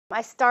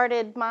I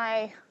started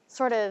my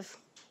sort of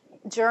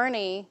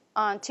journey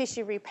on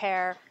tissue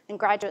repair in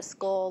graduate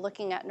school,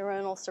 looking at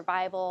neuronal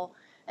survival,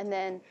 and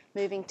then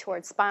moving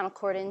towards spinal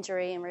cord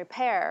injury and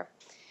repair.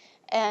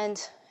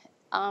 And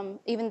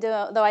even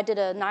though I did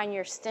a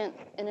 9-year stint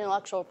in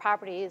intellectual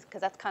properties,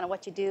 because that's kind of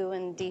what you do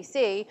in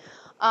DC,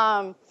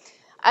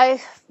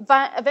 I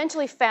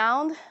eventually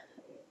found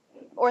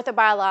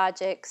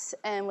orthobiologics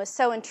and was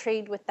so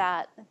intrigued with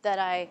that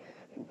I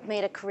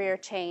made a career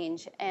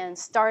change and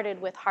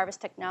started with Harvest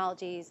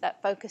Technologies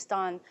that focused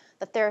on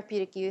the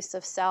therapeutic use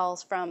of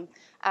cells from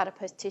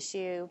adipose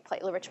tissue,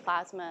 platelet-rich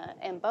plasma,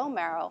 and bone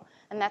marrow.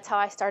 And that's how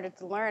I started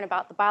to learn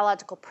about the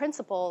biological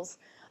principles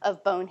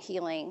of bone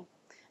healing.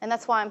 And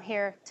that's why I'm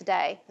here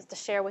today, is to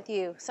share with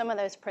you some of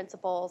those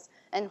principles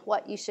and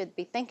what you should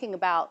be thinking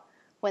about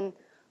when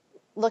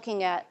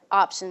looking at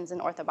options in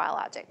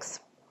orthobiologics.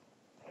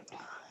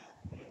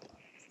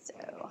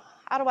 So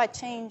how do I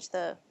change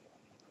the...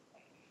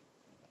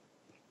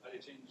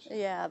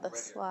 Yeah, the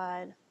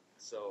slide. Here.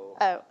 So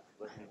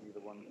let me be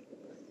the one.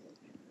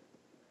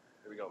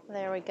 Here we go.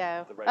 There we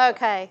go. Right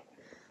okay.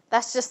 Button.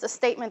 That's just a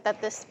statement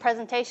that this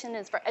presentation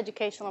is for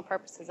educational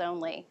purposes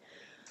only.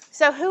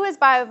 So who is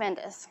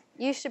Bioventus?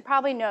 You should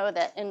probably know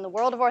that in the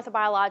world of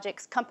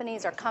orthobiologics,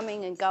 companies are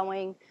coming and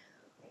going,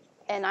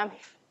 and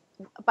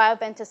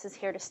Bioventus is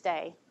here to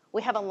stay.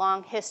 We have a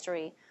long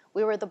history.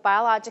 We were the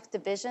biologics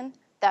division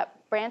that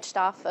branched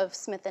off of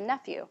Smith &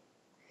 Nephew.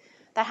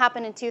 That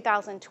happened in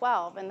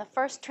 2012, and the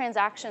first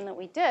transaction that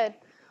we did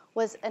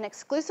was an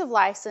exclusive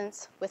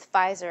license with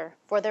Pfizer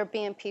for their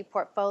BMP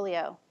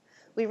portfolio.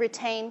 We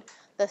retained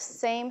the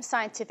same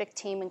scientific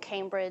team in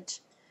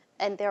Cambridge,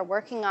 and they're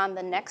working on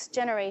the next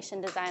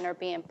generation designer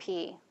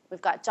BMP.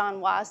 We've got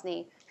John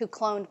Wozni, who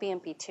cloned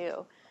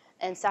BMP2,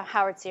 and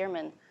Howard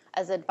Zierman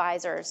as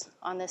advisors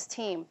on this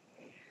team.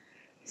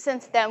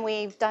 Since then,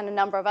 we've done a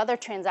number of other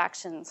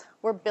transactions.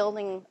 We're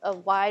building a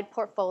wide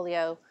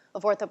portfolio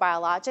of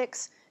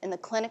orthobiologics in the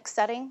clinic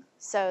setting,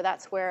 so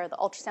that's where the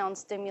ultrasound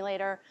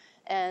stimulator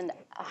and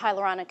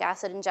hyaluronic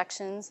acid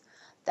injections,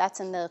 that's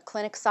in the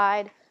clinic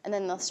side. And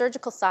then the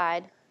surgical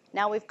side,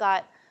 now we've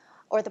got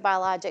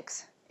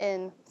orthobiologics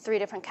in 3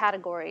 different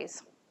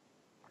categories.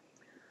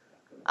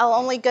 I'm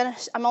only going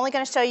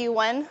to show you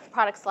one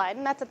product slide,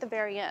 and that's at the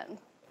very end.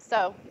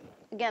 So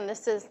again,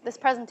 this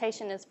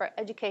presentation is for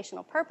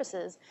educational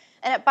purposes.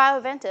 And at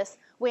Bioventus,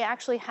 we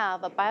actually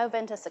have a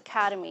Bioventus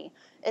Academy.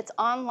 It's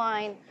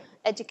online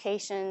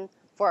education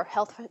for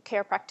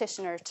healthcare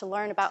practitioners to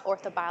learn about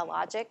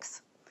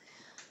orthobiologics.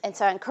 And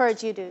so I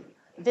encourage you to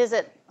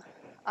visit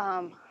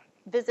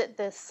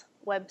this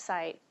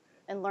website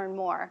and learn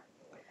more.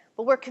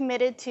 But we're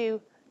committed to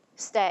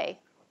stay.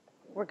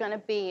 We're going to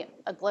be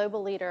a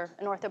global leader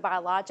in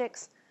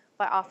orthobiologics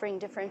by offering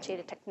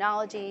differentiated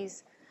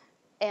technologies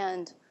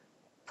and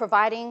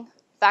providing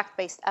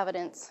fact-based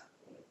evidence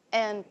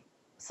and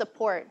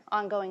support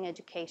ongoing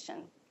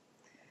education.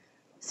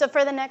 So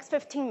for the next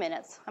 15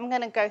 minutes, I'm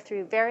going to go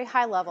through very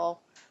high level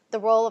the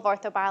role of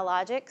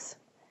orthobiologics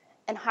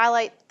and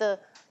highlight the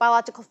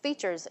biological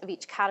features of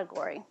each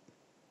category.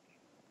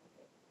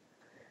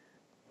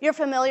 You're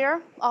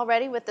familiar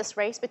already with this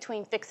race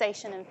between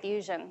fixation and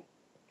fusion.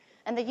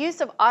 And the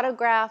use of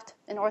autograft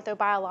in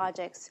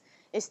orthobiologics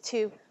is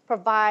to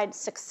provide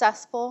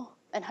successful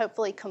and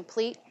hopefully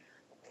complete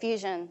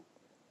fusion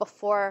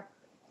before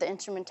the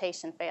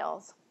instrumentation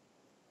fails.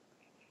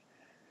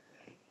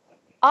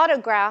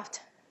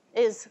 Autograft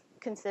is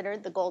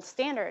considered the gold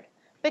standard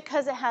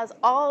because it has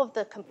all of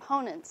the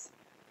components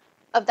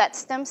of that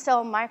stem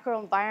cell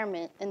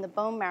microenvironment in the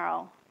bone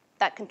marrow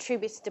that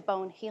contributes to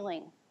bone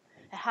healing.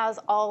 It has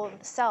all of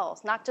the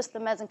cells, not just the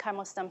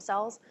mesenchymal stem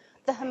cells,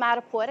 the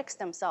hematopoietic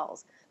stem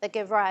cells that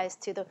give rise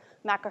to the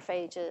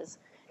macrophages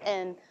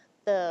and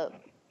the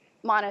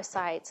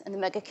monocytes and the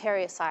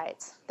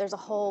megakaryocytes. There's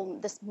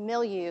this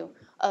milieu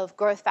of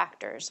growth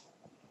factors.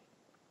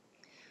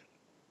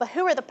 But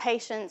who are the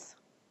patients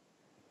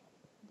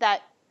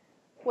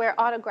where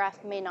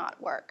autograft may not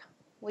work?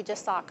 We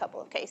just saw a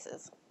couple of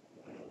cases.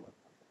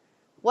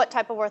 What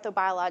type of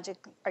orthobiologic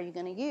are you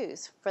going to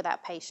use for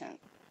that patient?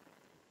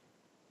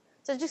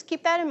 So just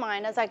keep that in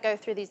mind as I go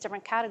through these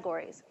different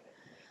categories.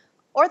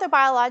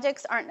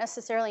 Orthobiologics aren't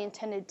necessarily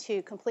intended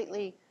to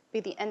completely be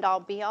the end-all,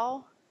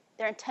 be-all.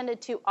 They're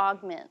intended to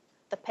augment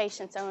the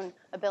patient's own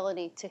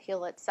ability to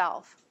heal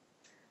itself.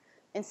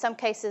 In some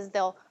cases,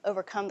 they'll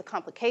overcome the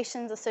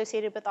complications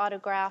associated with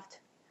autograft.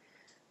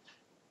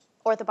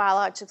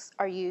 Orthobiologics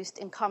are used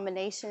in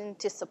combination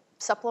to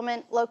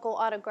supplement local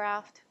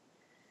autograft.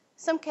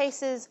 Some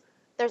cases,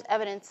 there's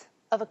evidence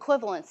of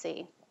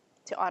equivalency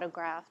to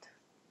autograft.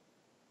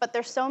 But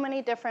there's so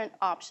many different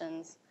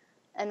options,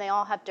 and they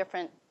all have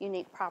different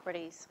unique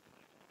properties.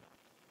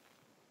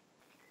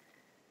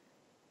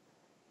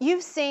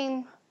 You've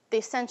seen the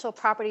essential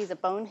properties of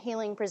bone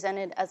healing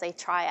presented as a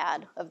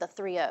triad of the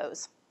 3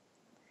 O's.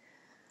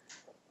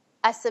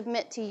 I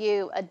submit to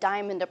you a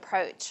diamond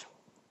approach.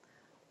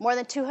 More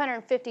than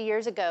 250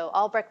 years ago,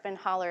 Albrecht von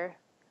Haller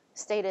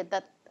stated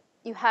that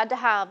you had to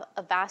have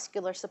a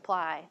vascular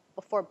supply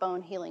before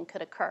bone healing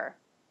could occur.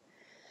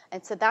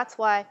 And so that's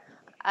why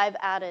I've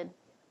added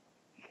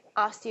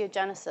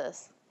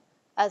osteogenesis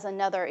as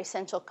another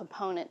essential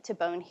component to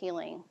bone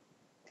healing.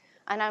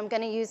 And I'm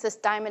going to use this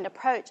diamond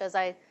approach as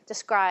I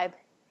describe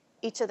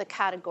each of the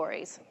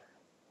categories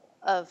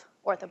of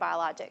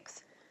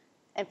orthobiologics.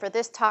 And for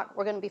this talk,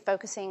 we're going to be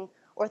focusing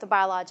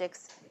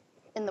orthobiologics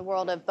in the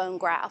world of bone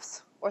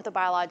grafts.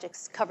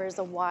 Orthobiologics covers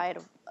a wide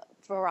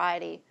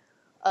variety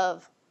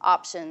of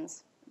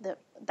options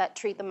that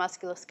treat the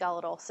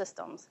musculoskeletal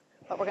systems.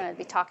 But we're going to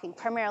be talking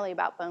primarily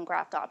about bone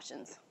graft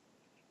options.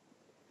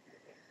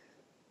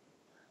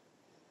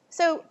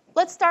 So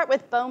let's start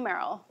with bone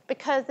marrow,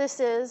 because this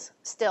is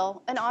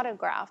still an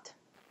autograft.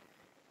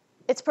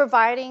 It's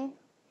providing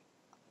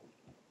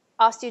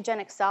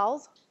osteogenic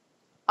cells,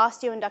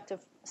 osteoinductive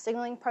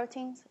signaling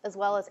proteins, as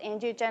well as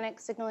angiogenic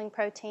signaling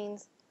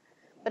proteins,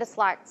 but it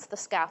lacks the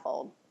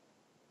scaffold.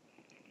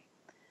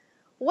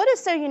 What is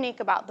so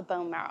unique about the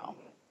bone marrow?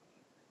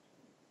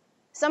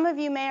 Some of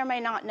you may or may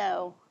not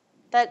know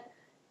that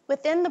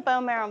within the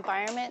bone marrow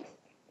environment,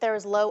 there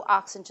is low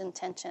oxygen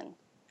tension.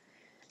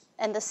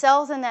 And the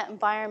cells in that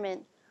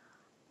environment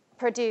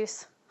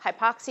produce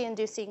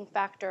hypoxia-inducing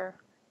factor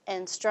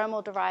and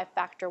stromal-derived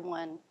factor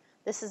 1.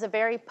 This is a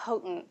very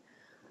potent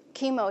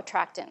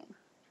chemoattractant,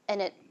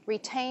 and it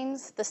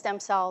retains the stem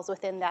cells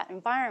within that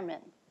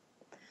environment.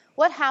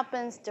 What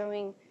happens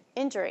during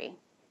injury?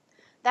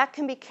 That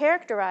can be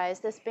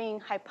characterized as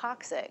being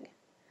hypoxic.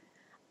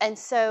 And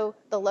so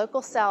the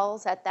local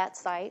cells at that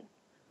site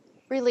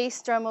release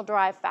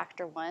stromal-derived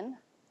factor 1,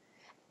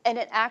 and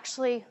it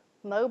actually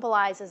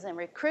mobilizes and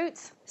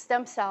recruits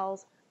stem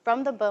cells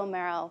from the bone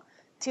marrow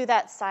to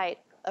that site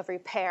of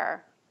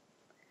repair.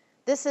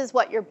 This is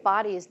what your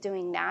body is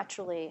doing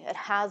naturally. It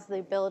has the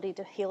ability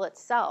to heal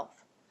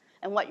itself.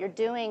 And what you're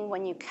doing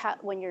when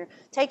you're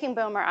taking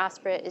bone marrow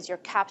aspirate is you're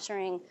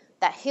capturing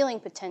that healing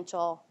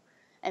potential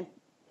and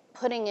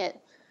putting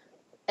it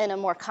in a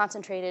more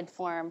concentrated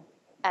form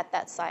at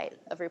that site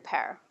of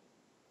repair.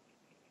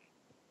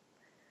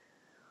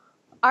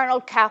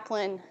 Arnold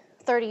Kaplan,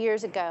 30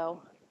 years ago,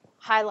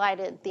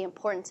 highlighted the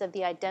importance of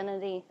the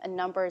identity and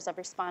numbers of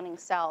responding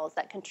cells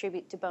that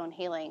contribute to bone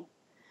healing.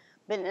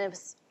 But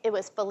it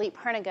was Philippe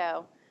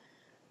Hernigot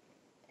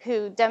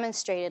who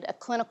demonstrated a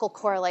clinical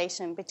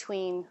correlation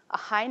between a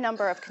high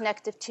number of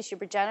connective tissue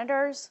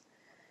progenitors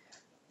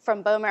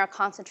from bone marrow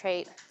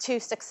concentrate to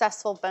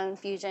successful bone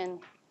fusion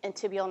and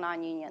tibial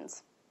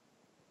non-unions.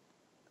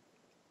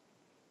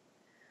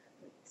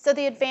 So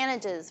the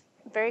advantages,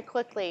 very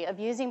quickly, of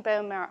using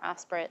bone marrow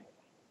aspirate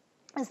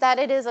is that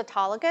it is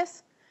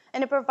autologous,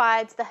 and it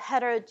provides the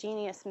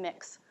heterogeneous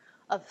mix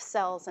of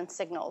cells and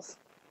signals.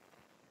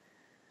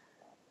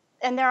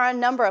 And there are a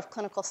number of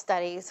clinical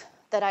studies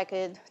that I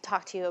could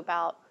talk to you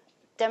about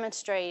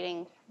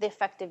demonstrating the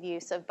effective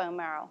use of bone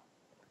marrow.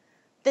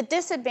 The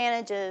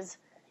disadvantages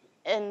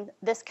in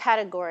this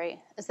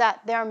category is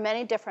that there are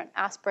many different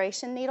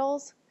aspiration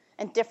needles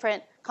and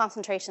different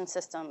concentration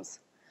systems.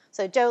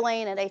 So Joe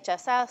Lane at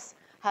HSS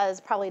has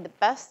probably the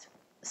best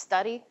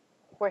study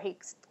where he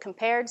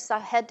compared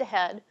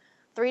head-to-head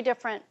 3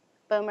 different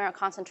bone marrow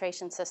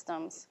concentration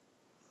systems.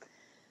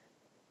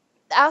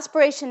 The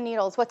aspiration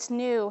needles, what's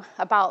new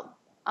about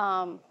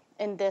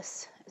in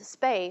this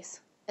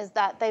space is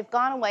that they've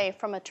gone away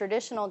from a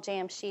traditional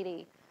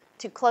jamsheety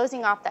to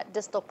closing off that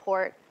distal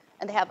port,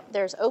 and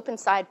there's open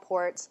side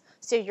ports,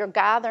 so you're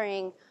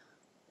gathering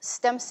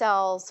stem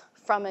cells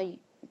from a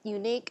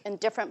unique and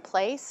different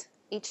place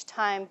each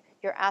time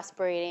you're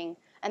aspirating,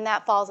 and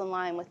that falls in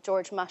line with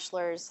George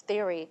Mushler's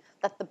theory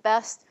that the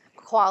best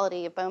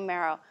quality of bone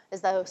marrow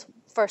is those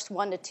first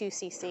 1 to 2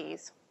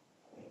 cc's.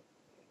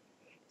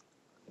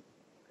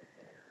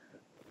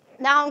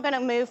 Now I'm going to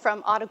move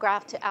from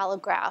autograft to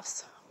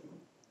allografts.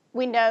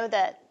 We know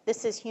that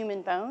this is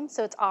human bone,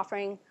 so it's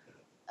offering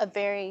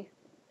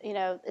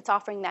it's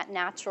offering that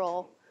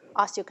natural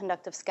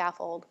osteoconductive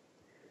scaffold.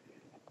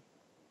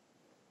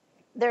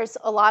 There's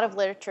a lot of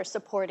literature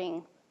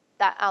supporting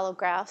that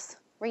allografts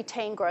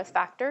retain growth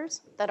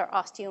factors that are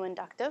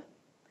osteoinductive.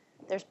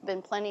 There's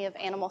been plenty of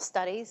animal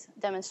studies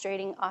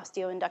demonstrating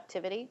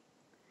osteoinductivity.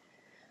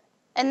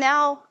 And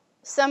now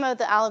some of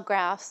the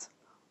allografts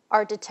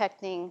are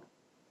detecting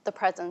the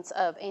presence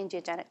of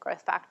angiogenic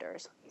growth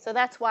factors. So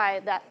that's why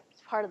that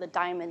part of the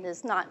diamond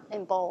is not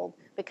in bold,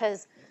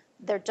 because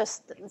they're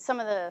just, some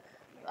of the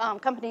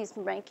companies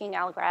making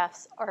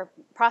allografts or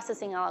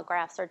processing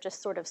allografts are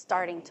just sort of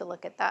starting to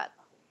look at that.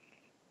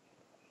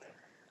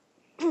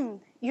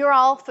 You're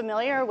all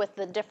familiar with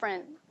the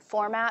different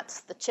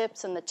formats, the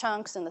chips and the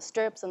chunks and the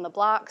strips and the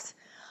blocks.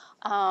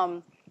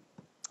 But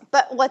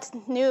what's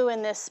new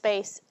in this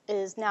space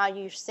is now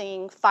you're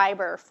seeing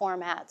fiber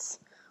formats,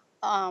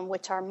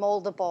 which are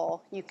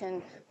moldable. You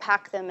can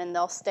pack them and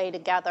they'll stay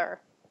together.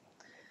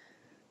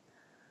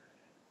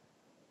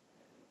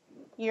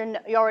 You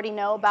already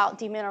know about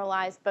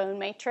demineralized bone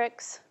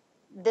matrix.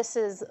 This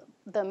is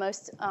the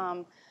most,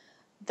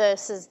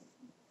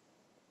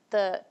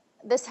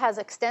 this has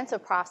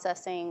extensive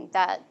processing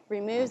that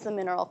removes the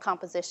mineral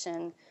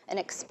composition and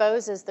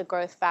exposes the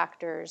growth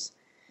factors.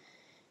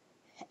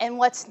 And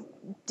what's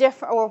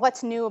different, or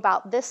what's new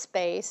about this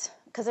space,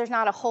 because there's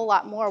not a whole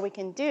lot more we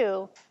can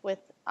do with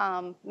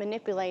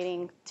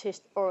manipulating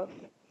or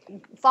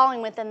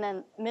falling within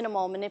the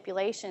minimal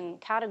manipulation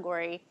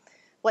category.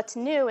 What's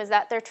new is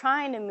that they're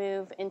trying to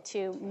move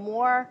into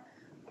more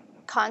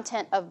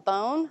content of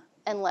bone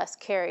and less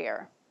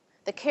carrier.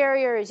 The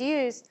carrier is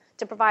used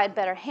to provide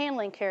better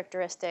handling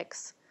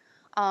characteristics,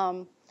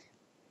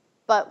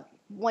 but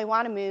we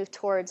want to move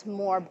towards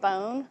more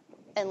bone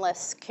and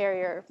less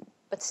carrier,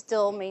 but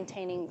still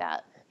maintaining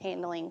that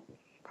handling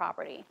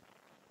property.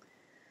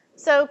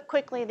 So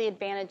quickly, the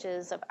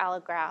advantages of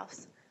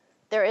allografts.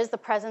 There is the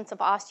presence of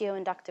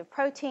osteoinductive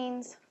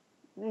proteins.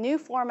 New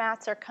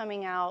formats are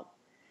coming out,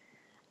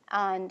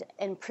 and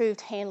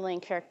improved handling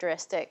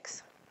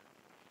characteristics.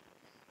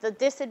 The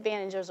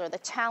disadvantages or the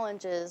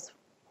challenges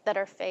that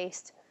are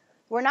faced,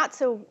 we're not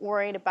so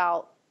worried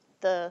about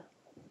the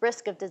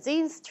risk of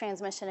disease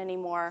transmission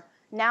anymore.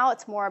 Now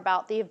it's more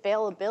about the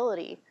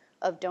availability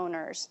of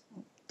donors.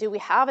 Do we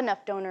have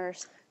enough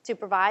donors to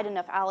provide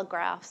enough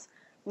allografts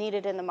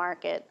needed in the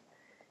market?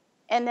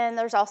 And then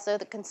there's also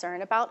the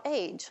concern about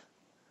age.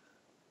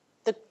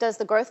 Does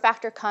the growth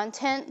factor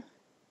content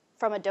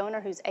from a donor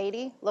who's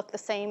 80 look the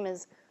same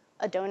as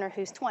a donor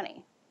who's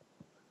 20?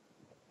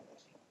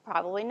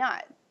 Probably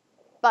not.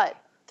 But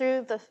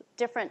through the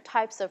different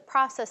types of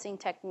processing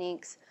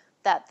techniques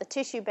that the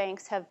tissue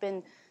banks have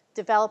been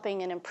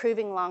developing and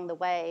improving along the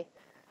way,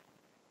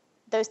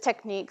 those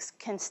techniques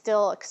can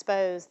still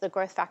expose the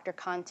growth factor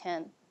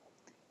content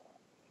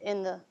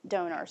in the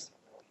donors.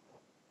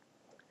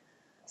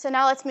 So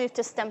now let's move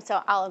to stem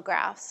cell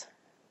allografts.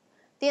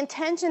 The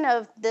intention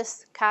of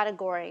this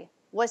category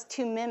was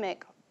to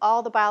mimic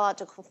all the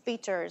biological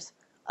features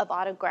of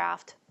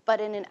autograft, but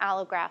in an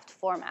allograft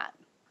format.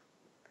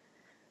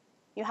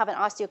 You have an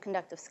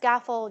osteoconductive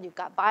scaffold, you've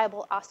got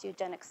viable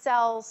osteogenic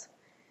cells,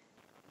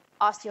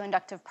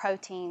 osteoinductive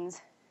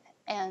proteins,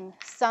 and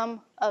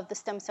some of the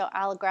stem cell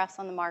allografts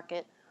on the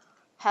market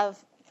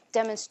have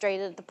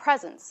demonstrated the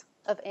presence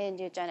of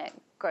angiogenic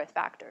growth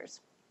factors.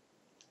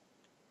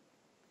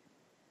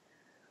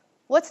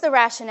 What's the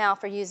rationale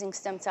for using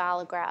stem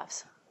cell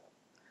allografts?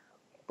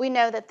 We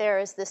know that there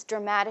is this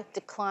dramatic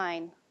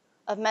decline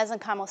of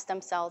mesenchymal stem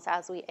cells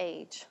as we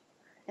age.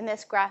 In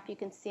this graph, you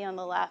can see on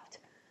the left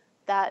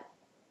that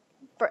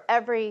for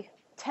every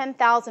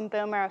 10,000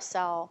 bone marrow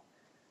cell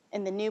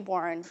in the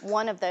newborn,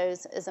 one of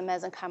those is a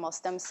mesenchymal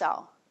stem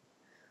cell.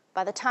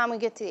 By the time we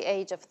get to the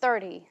age of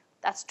 30,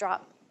 that's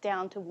dropped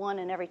down to 1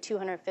 in every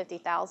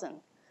 250,000.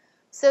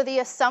 So the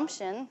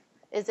assumption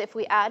is if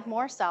we add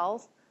more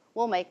cells,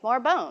 we'll make more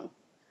bone.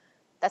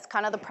 That's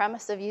kind of the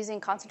premise of using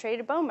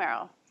concentrated bone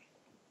marrow.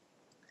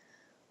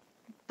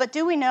 But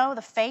do we know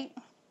the fate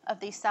of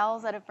these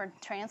cells that have been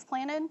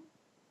transplanted?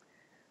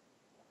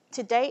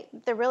 To date,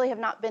 there really have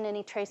not been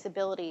any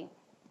traceability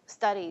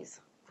studies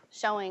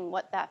showing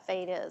what that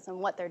fate is and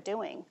what they're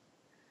doing.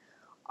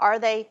 Are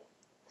they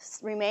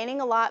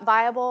remaining a lot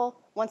viable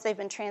once they've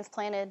been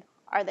transplanted?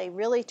 Are they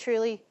really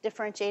truly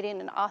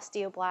differentiating an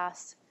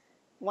osteoblast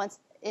once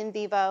in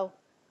vivo?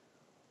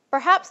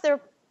 Perhaps they're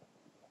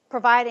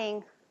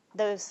providing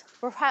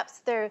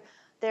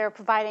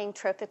providing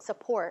trophic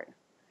support.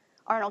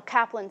 Arnold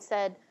Kaplan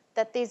said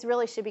that these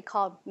really should be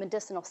called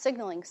medicinal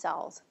signaling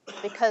cells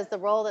because the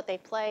role that they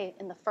play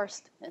in the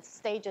first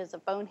stages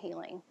of bone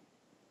healing.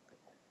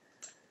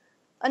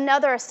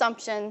 Another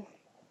assumption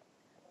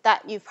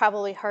that you've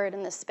probably heard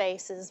in this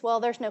space is, well,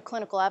 there's no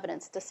clinical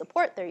evidence to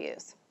support their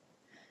use.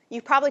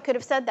 You probably could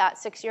have said that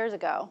 6 years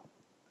ago.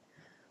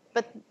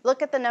 But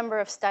look at the number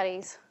of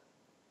studies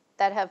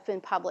that have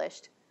been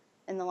published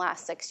in the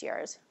last 6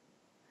 years.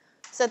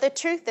 So the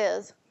truth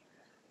is,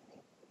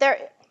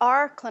 there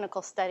are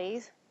clinical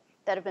studies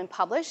that have been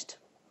published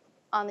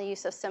on the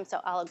use of stem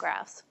cell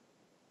allografts.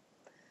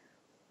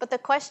 But the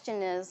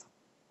question is,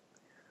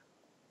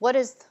 what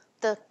is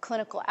the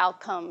clinical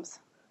outcomes?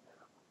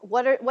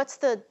 What's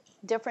the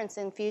difference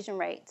in fusion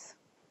rates?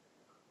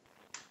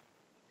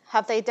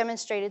 Have they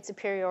demonstrated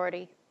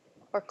superiority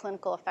or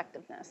clinical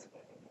effectiveness?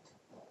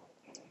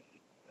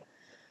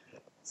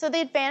 So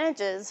the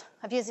advantages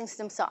of using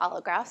stem cell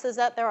allografts is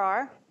that there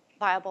are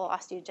viable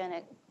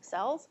osteogenic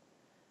cells.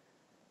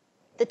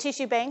 The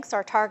tissue banks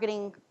are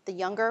targeting the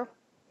younger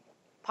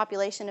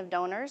population of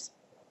donors.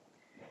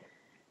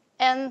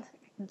 And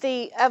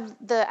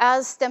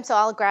as stem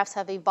cell allografts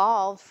have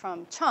evolved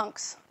from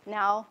chunks,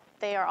 now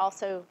they are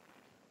also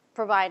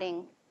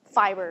providing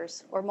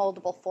fibers or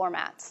moldable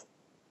formats.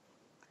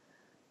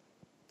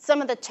 Some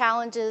of the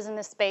challenges in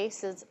this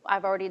space is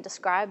I've already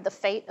described the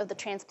fate of the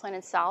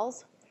transplanted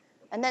cells.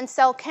 And then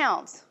cell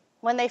counts.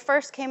 When they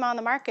first came on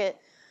the market,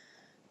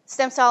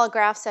 stem cell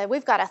allografts said,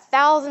 we've got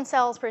 1,000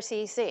 cells per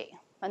cc.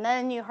 And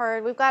then you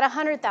heard, we've got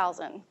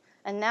 100,000.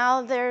 And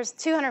now there's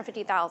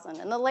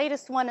 250,000. And the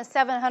latest one is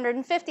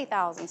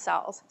 750,000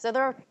 cells. So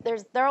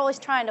they're always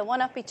trying to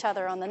one-up each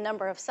other on the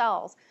number of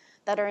cells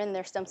that are in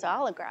their stem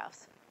cell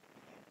allografts.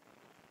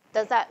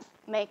 Does that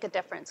make a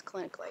difference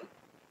clinically?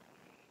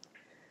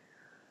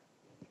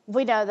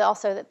 We know that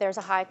also that there's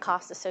a high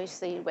cost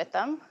associated with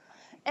them.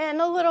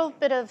 and a little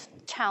bit of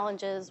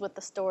challenges with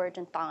the storage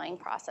and thawing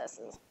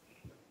processes.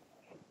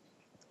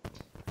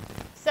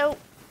 So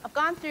I've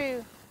gone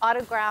through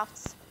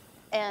autografts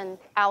and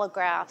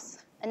allografts,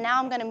 and now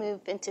I'm going to move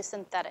into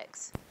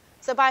synthetics.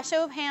 So by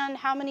show of hand,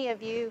 how many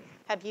of you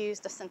have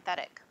used a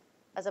synthetic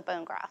as a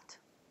bone graft?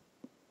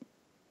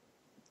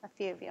 A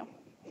few of you.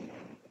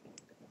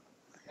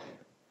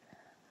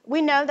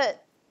 We know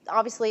that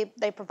obviously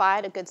they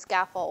provide a good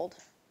scaffold,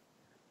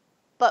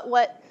 but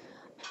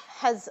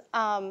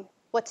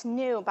what's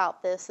new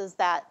about this is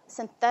that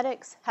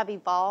synthetics have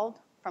evolved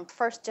from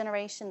first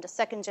generation to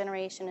second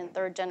generation and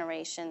third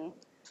generation.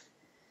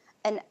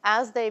 And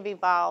as they've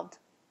evolved,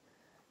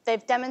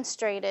 they've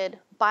demonstrated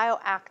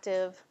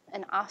bioactive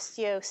and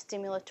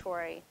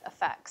osteostimulatory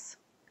effects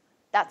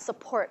that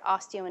support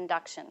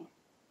osteoinduction.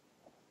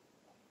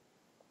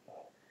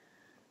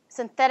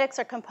 Synthetics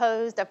are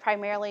composed of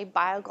primarily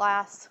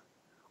bioglass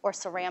or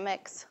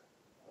ceramics.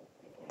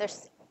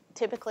 There's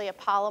typically a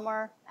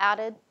polymer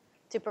added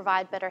to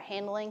provide better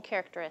handling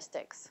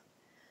characteristics.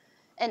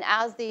 And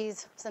as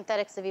these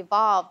synthetics have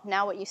evolved,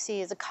 now what you see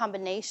is a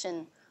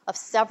combination of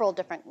several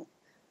different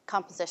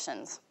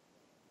compositions.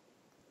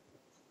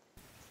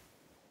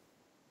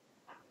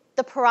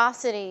 The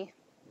porosity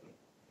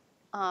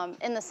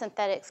in the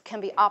synthetics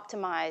can be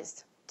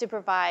optimized to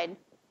provide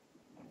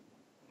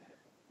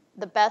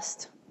the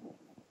best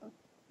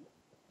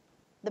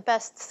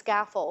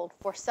scaffold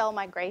for cell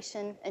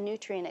migration and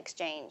nutrient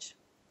exchange.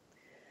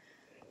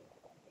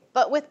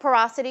 But with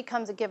porosity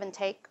comes a give and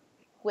take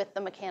with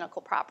the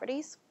mechanical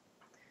properties.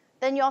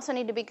 Then you also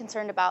need to be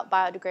concerned about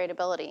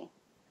biodegradability.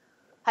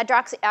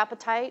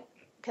 Hydroxyapatite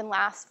can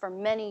last for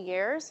many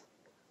years.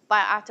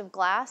 Bioactive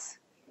glass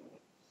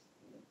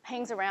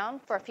hangs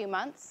around for a few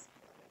months,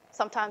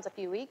 sometimes a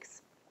few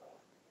weeks.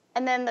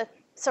 And then the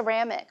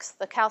ceramics,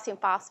 the calcium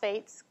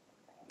phosphates,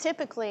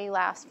 typically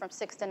last from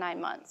 6 to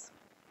 9 months.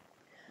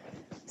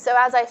 So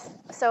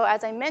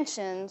as I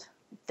mentioned,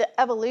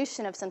 the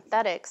evolution of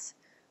synthetics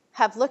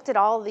have looked at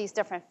all of these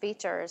different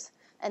features,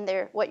 and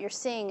what you're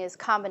seeing is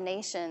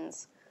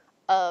combinations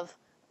of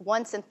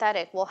one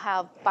synthetic will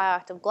have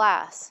bioactive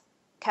glass,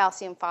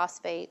 calcium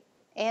phosphate,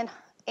 and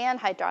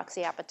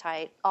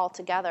hydroxyapatite all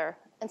together,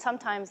 and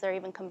sometimes they're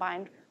even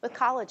combined with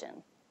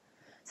collagen.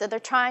 So they're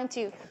trying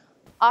to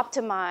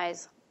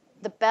optimize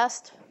the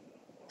best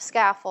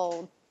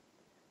scaffold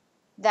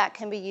that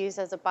can be used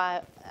as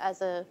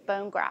a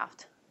bone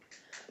graft.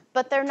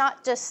 But they're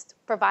not just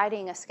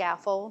providing a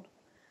scaffold.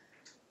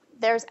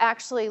 There's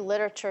actually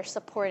literature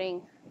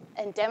supporting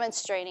and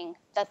demonstrating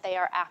that they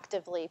are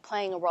actively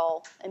playing a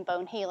role in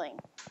bone healing.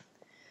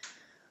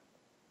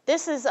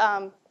 This is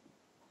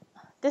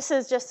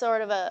just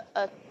sort of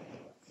a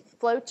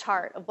flow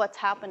chart of what's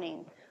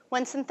happening.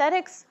 When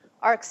synthetics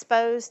are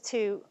exposed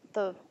to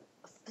the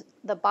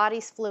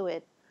body's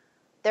fluid,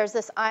 there's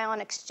this ion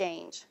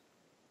exchange.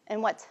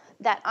 And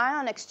that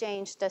ion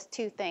exchange does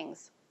two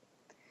things.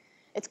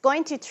 It's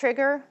going to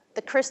trigger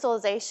the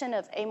crystallization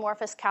of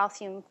amorphous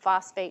calcium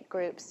phosphate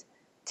groups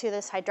to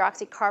this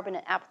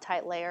hydroxycarbonate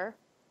apatite layer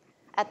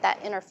at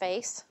that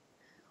interface,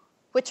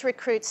 which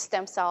recruits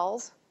stem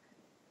cells,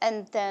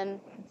 and then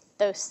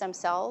those stem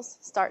cells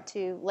start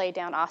to lay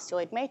down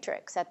osteoid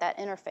matrix at that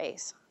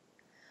interface.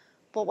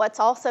 But what's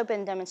also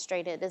been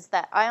demonstrated is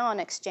that ion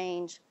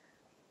exchange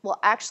will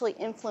actually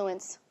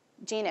influence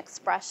gene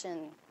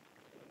expression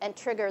and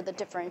trigger the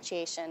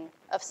differentiation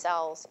of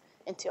cells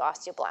into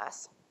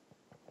osteoblasts.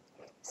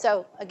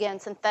 So again,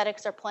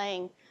 synthetics are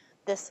playing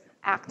this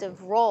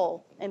active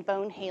role in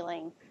bone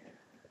healing.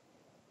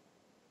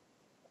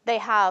 They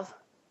have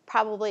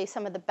probably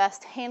some of the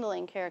best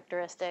handling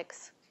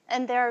characteristics,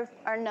 and there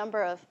are a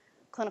number of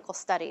clinical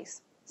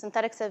studies.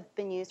 Synthetics have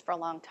been used for a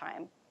long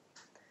time.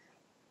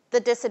 The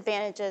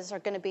disadvantages are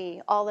going to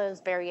be all those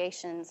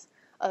variations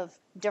of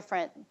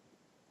different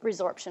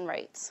resorption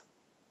rates,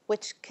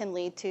 which can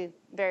lead to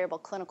variable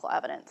clinical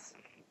evidence.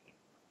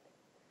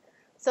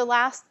 So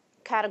last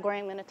category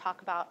I'm going to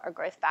talk about are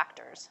growth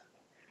factors.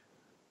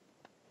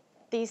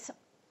 These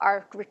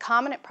are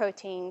recombinant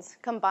proteins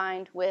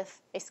combined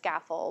with a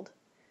scaffold,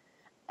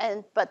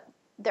 but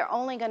they're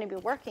only going to be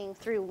working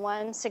through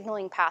one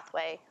signaling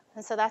pathway.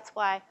 And so that's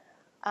why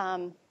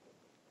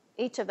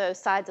each of those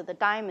sides of the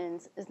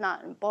diamonds is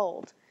not in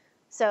bold.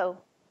 So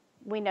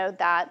we know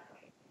that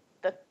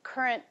the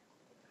current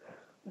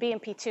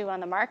BMP2 on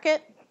the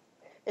market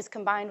is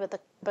combined with the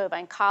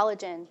bovine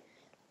collagen,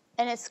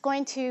 and it's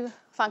going to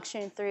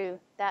function through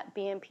that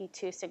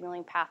BMP2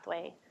 signaling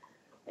pathway.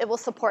 It will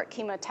support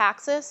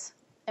chemotaxis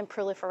and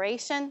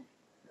proliferation.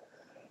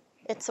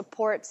 It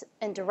supports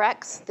and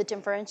directs the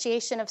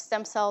differentiation of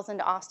stem cells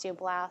into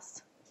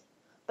osteoblasts.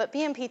 But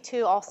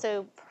BMP2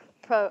 also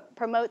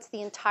promotes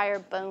the entire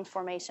bone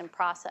formation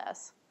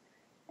process,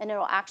 and it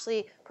will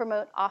actually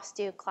promote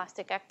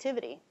osteoclastic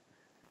activity.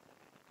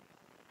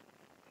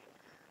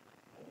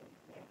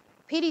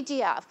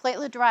 PDGF,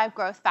 platelet-derived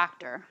growth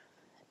factor,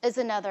 is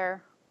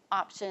another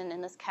option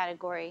in this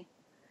category.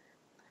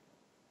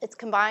 It's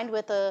combined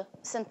with a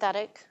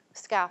synthetic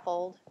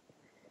scaffold,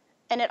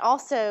 and it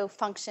also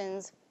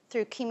functions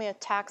through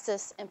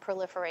chemotaxis and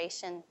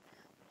proliferation,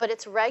 but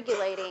it's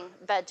regulating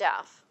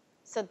VEGF.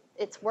 So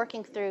it's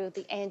working through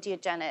the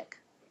angiogenic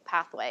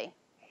pathway.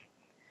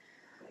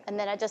 And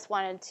then I just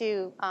wanted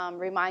to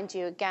remind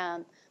you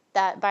again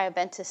that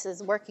Bioventus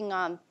is working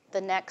on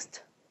the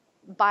next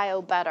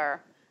BioBetter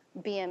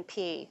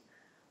BMP.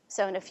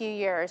 So in a few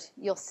years,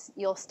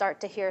 you'll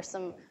start to hear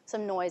some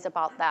noise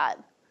about that.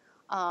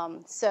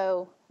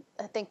 So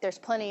I think there's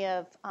plenty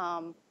of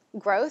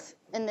growth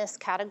in this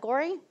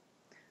category,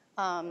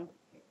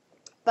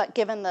 but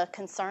given the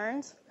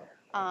concerns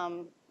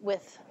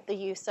with the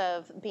use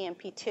of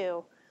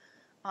BMP2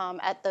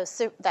 at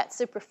that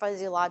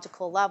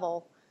supraphysiological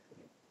level,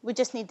 we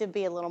just need to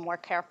be a little more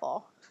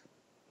careful.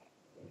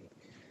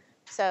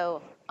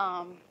 So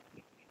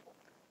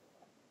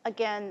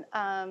again,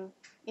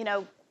 you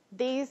know,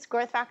 these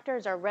growth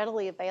factors are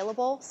readily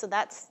available, so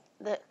that's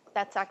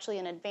actually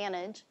an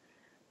advantage.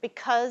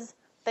 Because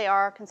they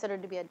are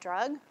considered to be a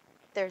drug,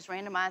 there's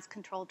randomized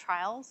controlled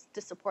trials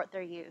to support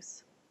their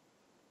use.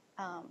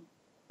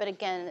 But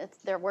again,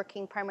 they're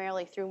working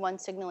primarily through one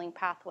signaling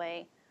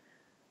pathway.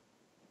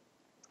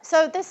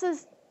 So this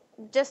is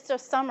just a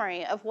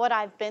summary of what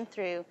I've been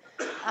through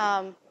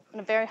on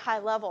a very high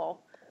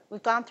level.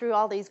 We've gone through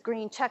all these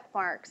green check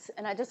marks,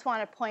 and I just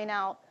want to point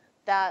out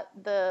that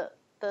the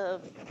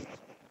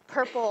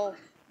purple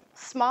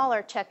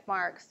smaller check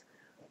marks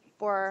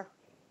for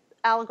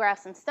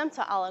allografts and stem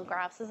cell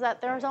allografts is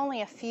that there's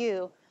only a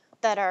few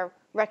that are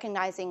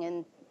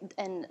recognizing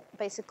and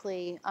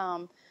basically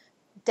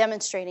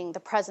demonstrating the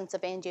presence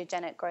of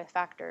angiogenic growth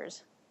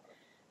factors.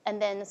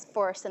 And then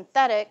for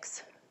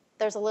synthetics,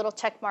 there's a little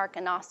check mark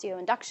in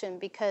osteoinduction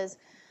because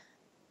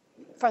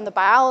from the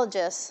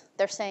biologists,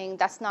 they're saying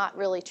that's not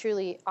really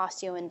truly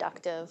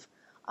osteoinductive,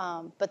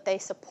 but they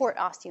support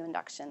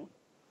osteoinduction.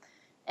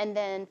 And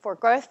then for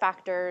growth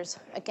factors,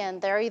 again,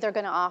 they're either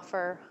going to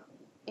offer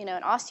an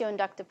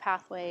osteoinductive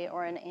pathway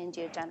or an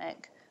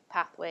angiogenic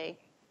pathway.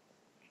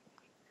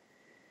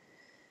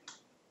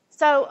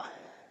 So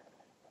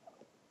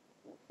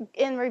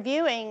in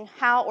reviewing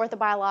how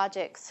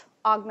orthobiologics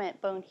augment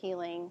bone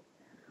healing,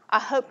 I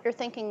hope you're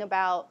thinking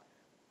about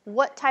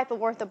what type of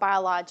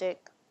orthobiologic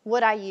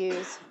would I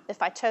use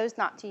if I chose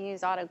not to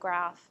use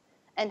autograft,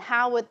 and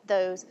how would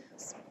those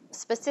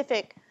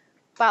specific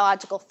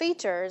biological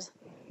features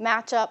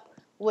match up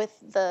with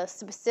the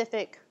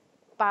specific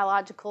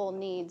biological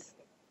needs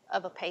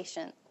of a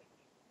patient.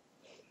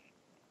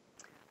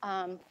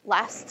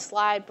 Last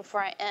slide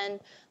before I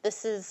end.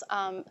 This is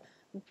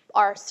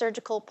our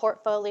surgical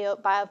portfolio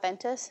at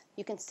Bioventus.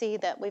 You can see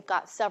that we've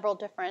got several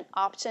different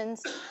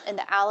options in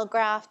the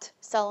allograft,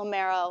 cell and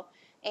marrow,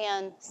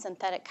 and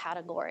synthetic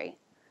category.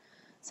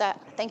 So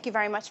thank you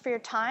very much for your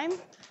time,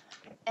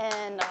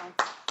 and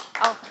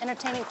I'll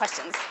entertain any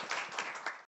questions.